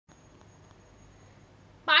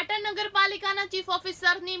પાટણ નગરપાલિકાના ચીફ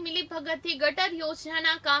ઓફિસરની મિલીભગતથી ગટર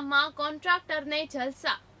યોજનાના કામમાં કોન્ટ્રાક્ટરને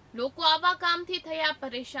જલસા, લોકો આવા કામથી થયા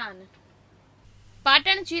પરેશાન।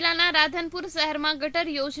 પાટણ જિલ્લાના રાધનપુર શહેરમાં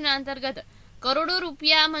ગટર યોજના અંતર્ગત કરોડો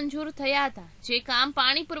રૂપિયા મંજૂર થયા હતા, જે કામ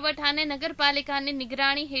પાણી પુરવઠાને નગરપાલિકાની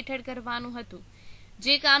નિગરાણી હેઠળ કરવાનું હતું,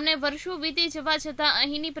 જે કામને વર્ષો વીતી જવા છતાં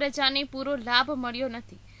અહીંની પ્રજાને પૂરો લાભ મળ્યો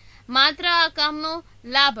નથી। માત્ર આ કામનો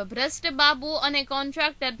લાભ ભ્રષ્ટ બાબુ અને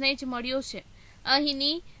કોન્ટ્રાક્ટરને જ મળ્યો છે।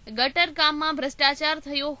 અહીંની ગટર કામમાં ભ્રષ્ટાચાર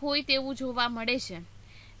થયો હોય તેવું જોવા મળે છે,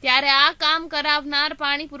 ત્યારે આ કામ કરાવનાર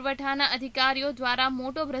પાણી પુરવઠાના અધિકારીઓ દ્વારા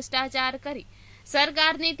મોટો ભ્રષ્ટાચાર કરી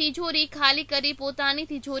સરકારની તિજોરી ખાલી કરી પોતાની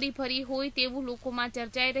તિજોરી ભરી હોય તેવું લોકોમાં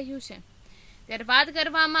ચર્ચાઈ રહ્યું છે। ત્યારે વાત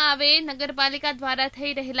કરવામાં આવે નગરપાલિકા દ્વારા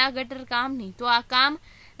થઈ રહેલા ગટર કામની, તો આ કામ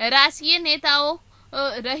રાજકીય નેતાઓ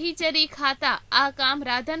રહીચરી ખાતા આ કામ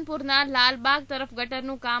રાધનપુરના લાલબાગ તરફ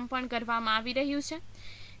ગટરનું કામ પણ કરવામાં આવી રહ્યું છે,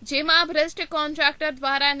 જેમાં ભ્રષ્ટ કોન્ટ્રાક્ટર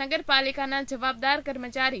દ્વારા નગરપાલિકાના જવાબદાર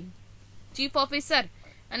કર્મચારી, ચીફ ઓફિસર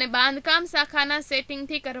અને બાંધકામ શાખાના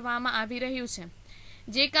સેટિંગથી કરવામાં આવી રહ્યું છે।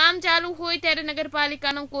 જે કામ ચાલુ હોય ત્યારે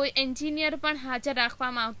નગરપાલિકાનો કોઈ એન્જિનિયર પણ હાજર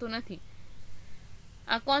રાખવામાં આવતો નથી।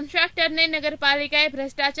 આ કોન્ટ્રાક્ટરને નગરપાલિકાએ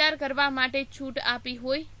ભ્રષ્ટાચાર કરવા માટે છૂટ આપી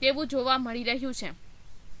હોય તેવું જોવા મળી રહ્યું છે,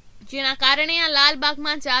 જેના કારણે આ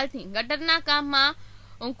લાલબાગમાં ચાલતી ગટરના કામમાં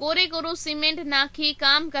કોરેકોરો સિમેન્ટ નાખી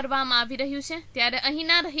કામ કરવામાં આવી રહ્યું છે। ત્યારે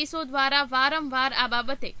અહીંના રહીશો દ્વારા વારંવાર આ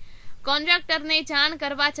બાબતે કોન્ટ્રાક્ટરને જાણ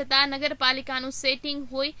કરવા છતાં નગરપાલિકાનું સેટિંગ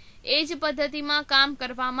હોય એ જ પદ્ધતિમાં કામ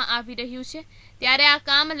કરવામાં આવી રહ્યું છે, ત્યારે આ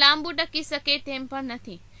કામ લાંબુ ટકી શકે તેમ પણ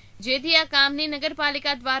નથી, જેથી આ કામની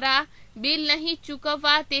નગરપાલિકા દ્વારા બિલ નહીં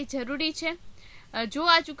ચૂકવવા તે જરૂરી છે। જો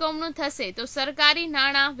આ ચૂકવણું થશે તો સરકારી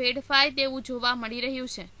નાણાં વેડફાય તેવું જોવા મળી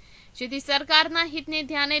રહ્યું છે, જેથી સરકારના હિતને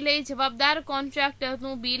ધ્યાને લઈ જવાબદાર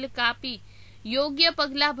કોન્ટ્રાક્ટરનું બિલ કાપી યોગ્ય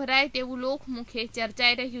પગલાં ભરાય તેવું લોકમુખે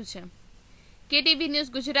ચર્ચાઈ રહ્યું છે। કેટીવી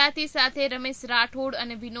ન્યૂઝ ગુજરાતી સાથે રમેશ રાઠોડ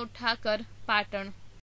અને વિનોદ ઠાકર, પાટણ।